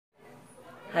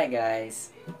Hi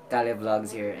guys, K.A.L.Y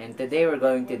Vlogs here, and today we're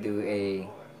going to do a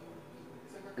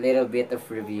little bit of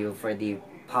review for the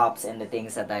pops and the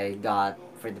things that I got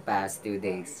for the past 2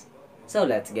 days. So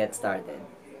let's get started.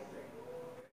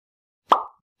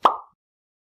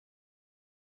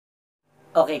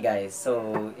 Okay guys,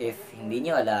 so if hindi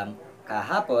nyo alam,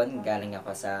 kahapon galing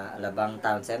ako sa Alabang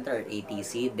Town Center or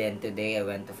ATC, then today I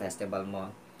went to Festival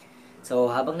Mall. So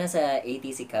habang nasa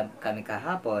ATC kami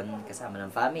kahapon, kasama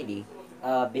ng family,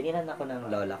 binilan ako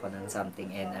ng lola ko ng something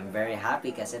and I'm very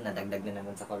happy kasi nadagdag na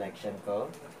naman sa collection ko.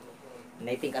 And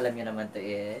I think alam nyo naman to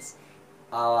is,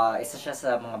 isa siya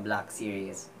sa mga Black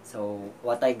series. So,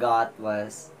 what I got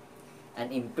was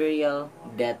an Imperial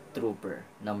Death Trooper,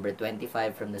 number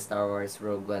 25 from the Star Wars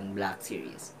Rogue One Black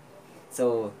series.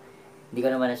 So, hindi ko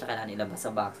naman na siya kailangan ilabas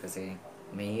sa box kasi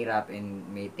may hirap and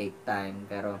may take time.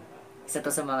 Pero, isa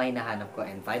to sa mga hinahanap ko.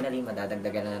 And finally,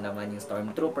 madadagdagan na naman yung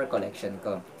Stormtrooper collection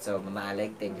ko. So, Mama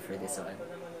Aleg, thank you for this one.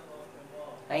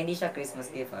 Ay, hindi siya Christmas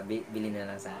gift ha. Bili na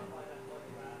lang sa akin.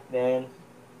 Then,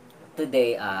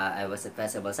 today, I was at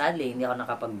festival. Sadly, hindi ako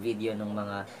nakapag-video ng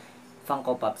mga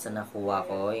Funko Pops na nakuha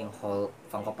ko, yung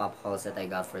Funko Pop hauls that I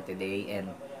got for today,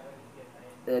 and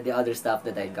the other stuff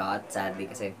that I got, sadly,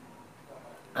 kasi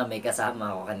may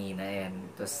kasama ako kanina, and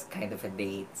it was kind of a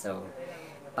date, so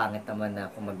pangit naman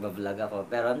na kung magbablog ako.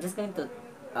 Pero I'm just going to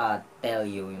tell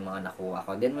you yung mga nakuha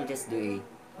ko. Then we'll just do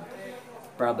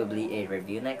probably a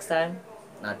review next time.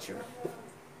 Not sure.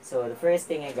 So, the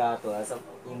first thing I got was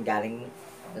yung galing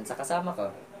dun sa kasama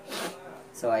ko.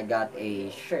 So, I got a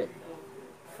shirt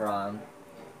from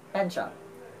Pen Shop.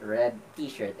 Red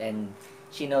t-shirt. And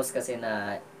she knows kasi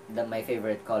na my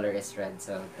favorite color is red.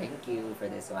 So, thank you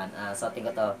for this one. Suotin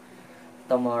ko to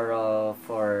tomorrow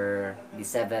for the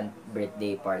 7th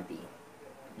birthday party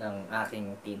ng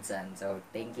aking pinsan. So,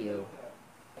 thank you.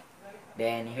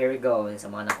 Then, here we go sa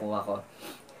mga nakuha ko.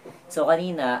 So,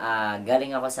 kanina,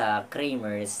 galing ako sa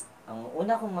Kramer's. Ang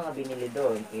una kong mga binili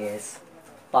doon is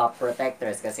pop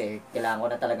protectors kasi kailangan ko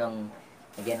na talagang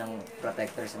lagyan ng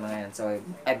protectors sa mga yan. So,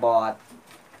 I bought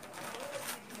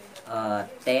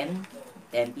 10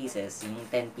 pieces, yung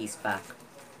 10-piece pack.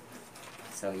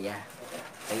 So, yeah.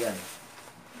 Ayun.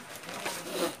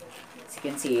 As you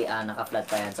can see, naka-flat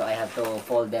pa yan. So, I have to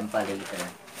fold them pa later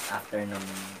after nung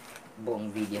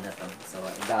buong video na to. So,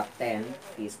 I got 10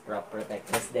 piece prop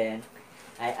protectors. Then,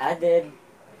 I added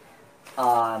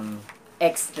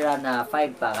extra na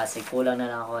 5 pa kasi kulang na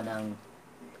lang ako ng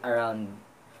around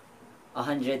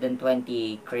 120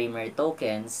 Kramer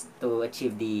tokens to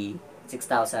achieve the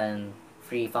 6,000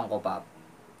 free Funko Pop.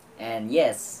 And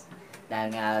yes,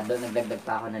 dahil nga doon nagdagdag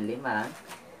pa ako ng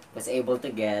 5, was able to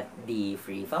get the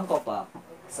free Funko Pop.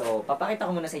 So, papakita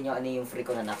ko muna sa inyo ano yung free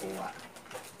ko na nakuha.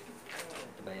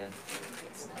 Ito ba yun?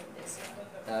 It's not this one.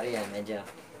 Sorry yan, medyo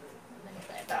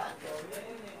ito.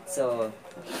 So,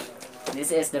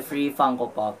 this is the free Funko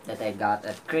Pop that I got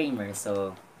at Kramer.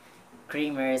 So,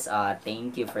 Kramer's,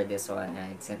 thank you for this one.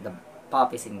 The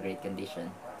pop is in great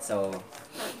condition. So,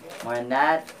 more than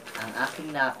that, ang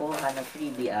aking nakuha na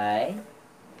freebie ay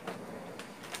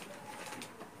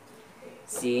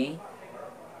si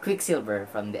Quicksilver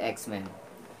from the X-Men.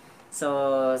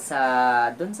 So,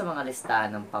 dun sa mga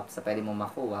listahan ng pops na pwede mo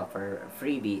makuha for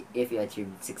freebie if you achieve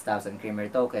 6,000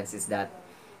 Kramer tokens is that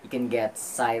you can get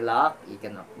Psylocke, you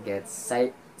can get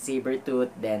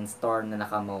Sabertooth, then Storm na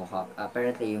naka-mohawk.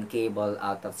 Apparently, yung Cable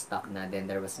out of stock na, then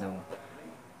there was no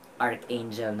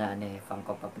Archangel na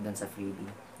Funko Pop dun sa freebie.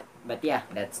 But yeah,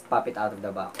 let's pop it out of the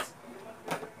box.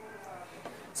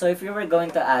 So, if you were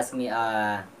going to ask me,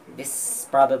 this is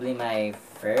probably my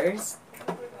first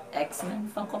X-Men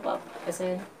Funko Pop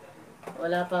kasi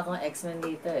wala pa akong X-Men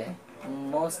dito eh.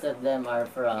 Most of them are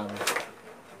from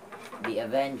the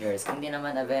Avengers. Kung di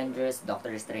naman Avengers,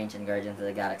 Doctor Strange and Guardians of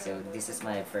the Galaxy. So, this is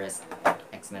my first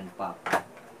X-Men Pop.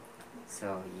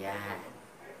 So, yan.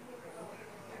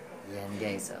 Yan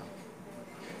guys. So,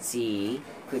 si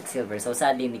Quicksilver. So,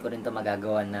 sadly, hindi ko rin to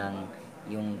magagawa ng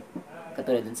yung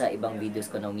katulad dun sa ibang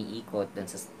videos ko na umiikot dun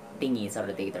sa tingi sa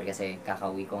rotator kasi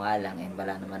kakauwi ko nga lang and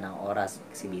wala naman ng oras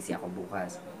kasi busy ako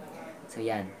bukas. So,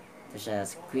 yan. So, siya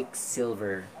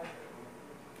Quicksilver.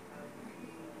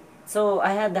 So,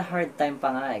 I had a hard time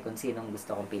pa nga kung sinong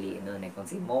gusto kong piliin nun kung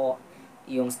si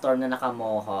yung Storm na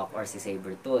naka-mohawk or si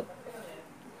Sabertooth.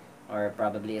 Or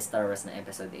probably a Star Wars na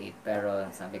episode 8.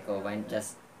 Pero sabi ko, why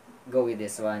just go with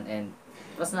this one? And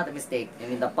it was not a mistake.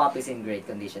 I mean, the pop is in great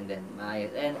condition din.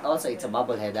 And also, it's a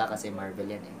bobblehead kasi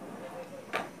Marvel yan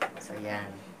So,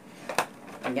 yan.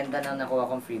 Ang ganda na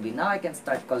nakuha kong freebie. Now, I can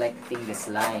start collecting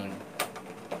this line.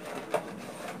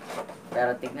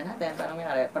 Pero tignan natin,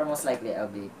 parang most likely I'll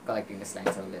be collecting this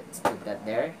line. So, let's put that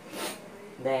there.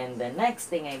 Then, the next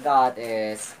thing I got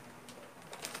is,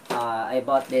 I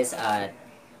bought this at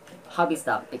Hobby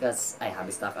Stock because,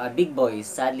 Hobby Stock, Big Boys.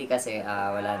 Sadly kasi,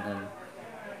 wala nun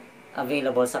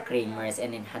available sa Kramer's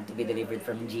and it had to be delivered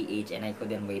from GH and I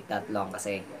couldn't wait that long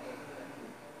kasi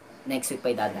next week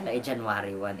pa idadala,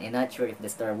 January 1. And not sure if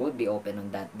the store would be open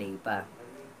on that day pa.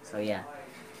 So, yeah.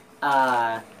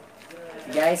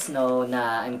 Guys know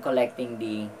na I'm collecting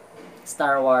the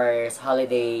Star Wars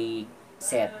holiday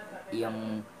set.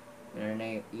 Yung,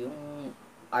 yung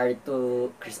R2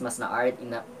 Christmas na art,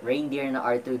 reindeer na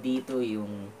R2D2,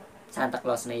 yung Santa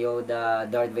Claus na Yoda,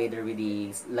 Darth Vader with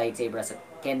the lightsaber,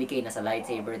 Candy Cane na sa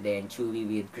lightsaber, then Chewie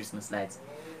with Christmas lights.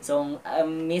 So,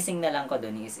 missing na lang ko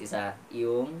dun is isa,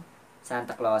 yung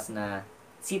Santa Claus na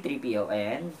C-3PO.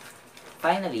 And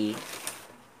finally,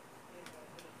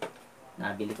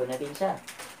 nabili ko na din siya.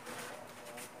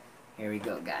 Here we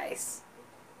go, guys.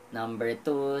 Number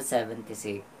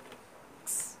 276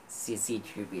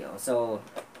 C-3PO. So,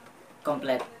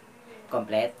 complete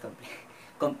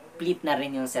na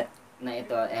rin yung set na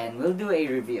ito. And we'll do a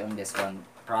review on this one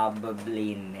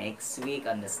probably next week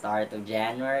on the start of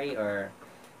January, or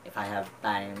if I have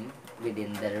time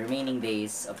within the remaining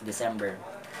days of December.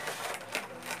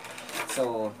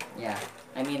 So, yeah.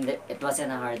 I mean, it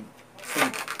wasn't a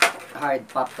hard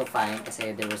pop to find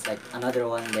kasi there was like another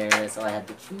one there, so I had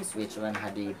to choose which one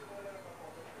had the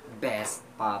best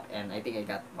pop, and I think I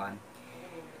got one.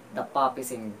 The pop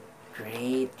is in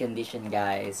great condition,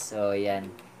 guys. So,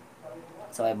 yan.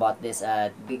 So, I bought this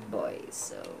at Big Boys.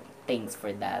 So, thanks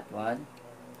for that one.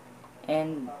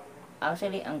 And,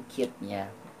 actually, ang cute niya.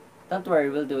 Don't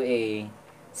worry, we'll do a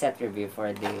set review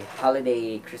for the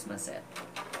holiday Christmas set.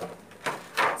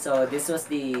 So, this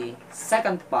was the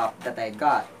second pop that I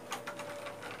got.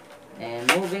 And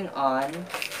moving on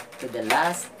to the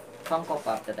last Funko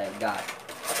Pop that I got.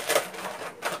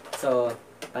 So,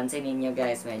 pansinin nyo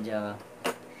guys, medyo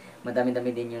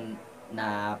madami-dami din yung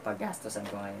napagastosan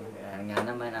ko ngayon. Nga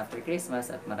naman after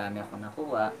Christmas at marami akong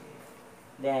nakuha.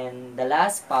 Then, the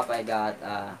last pop I got,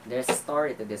 there's a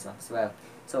story to this one as well.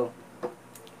 So,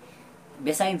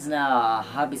 besides na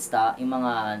hobby stock, yung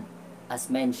mga as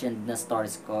mentioned na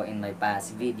stores ko in my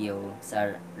past video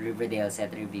sa Riverdale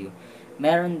set review,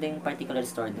 meron ding particular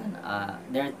store dun.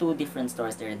 There are two different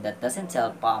stores there that doesn't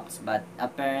sell pops, but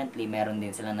apparently meron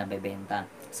din sila nabebenta.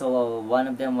 So, one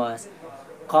of them was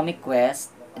Comic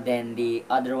Quest, then the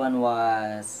other one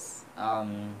was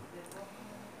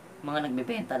mga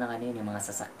nagbebenta ng ano yun, yung mga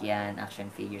sasakyan, action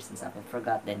figures and stuff. I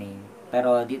forgot the name.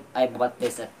 Pero I bought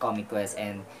this at Comic Quest,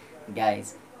 and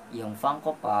guys, yung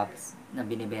Funko Pops na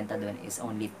binibenta doon is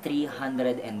only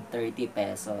 330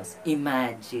 pesos.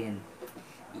 Imagine!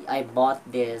 I bought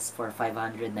this for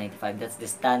 595. That's the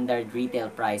standard retail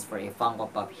price for a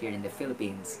Funko Pop here in the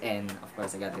Philippines. And of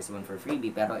course, I got this one for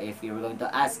freebie. Pero if you're going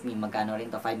to ask me, magkano rin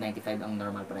to, 595 ang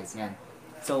normal price niyan.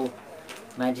 So,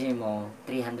 imagine mo,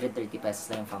 330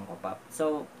 pesos lang yung Funko Pop.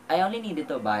 So, I only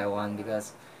needed to buy one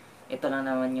because ito lang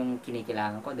naman yung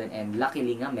kinikilangan ko doon. And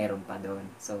luckily nga, meron pa doon.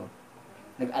 So,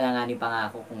 nag-alanganin pa nga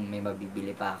ako kung may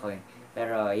mabibili pa ako eh.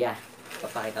 Pero, yeah,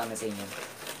 papakita ko na sa inyo.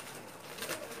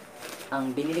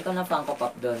 Ang binili ko na Funko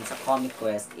Pop doon sa Comic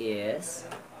Quest is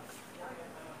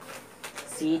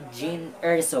si Jyn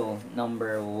Erso,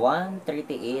 number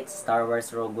 138 Star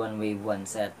Wars Rogue One Wave 1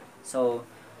 set. So,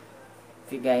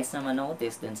 if you guys naman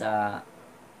notice dun sa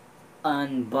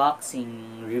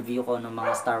unboxing review ko ng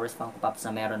mga Star Wars Funko Pops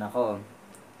na meron ako,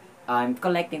 I'm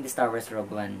collecting the Star Wars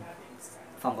Rogue One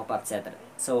Funko Pop set.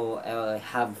 So, I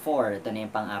have 4. Ito na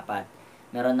yung pang-apat.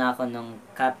 Meron na ako nung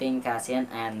Captain Cassian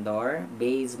Andor,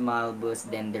 Baze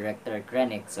Malbus, then Director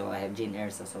Krennic. So, I have Jyn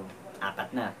Erso. So,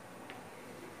 4 na.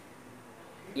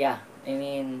 Yeah, I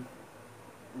mean,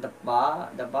 the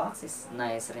box is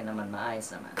nice rin naman,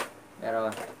 maayos naman.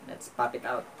 Pero, let's pop it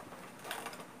out.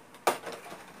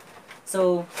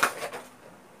 So,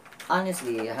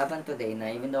 honestly, happened today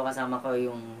na even though kasama ko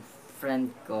yung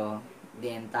friend ko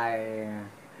the entire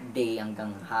day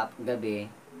hanggang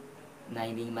gabi, na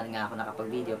hindi man nga ako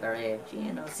nakapag-video, pero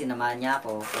sinamahan niya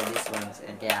ako for this one,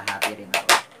 and kaya happy rin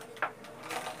ako.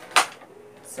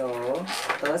 So,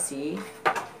 ito si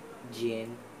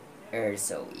Jyn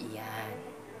Erso. Yan.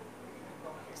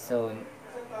 So,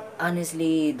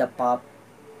 honestly, the pop,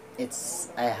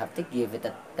 I have to give it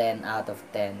a 10 out of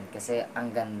 10. Kasi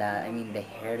ang ganda. I mean, the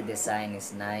hair design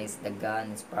is nice. The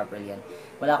gun is properly yan.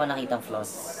 Wala akong nakitang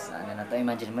flaws. Ano na to?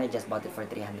 Imagine mo, I just bought it for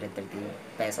 330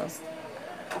 pesos.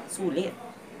 Sulit.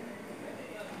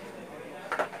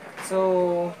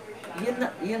 So,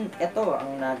 ito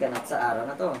ang naganap sa araw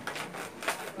na to.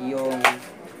 Yung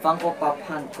Funko Pop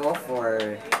Hunt ko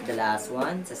for the last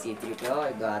one sa C3PO.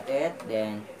 I got it.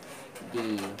 Then,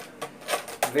 the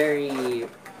very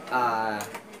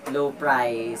low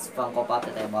price Funko Pop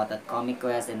that I bought at Comic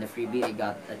Quest, and the freebie I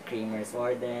got at Kramer's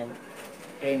Toy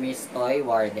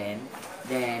Warden.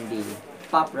 Then the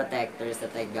pop protectors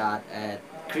that I got at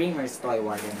Kramer's Toy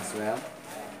Warden as well.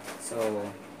 So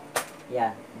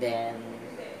yeah, then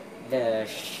the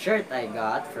shirt I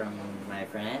got from my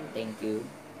friend, thank you.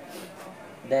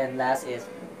 Then last is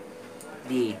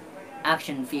the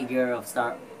action figure of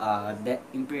the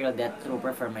Imperial Death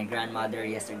Trooper for my grandmother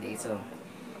yesterday. So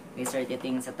these are the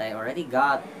things that I already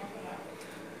got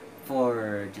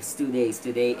for just 2 days,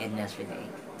 today and yesterday.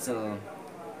 So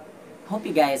hope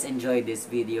you guys enjoyed this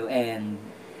video and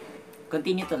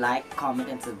continue to like, comment,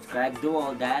 and subscribe. Do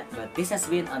all that. But this has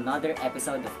been another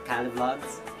episode of K.A.L.Y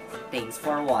Vlogs. Thanks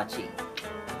for watching.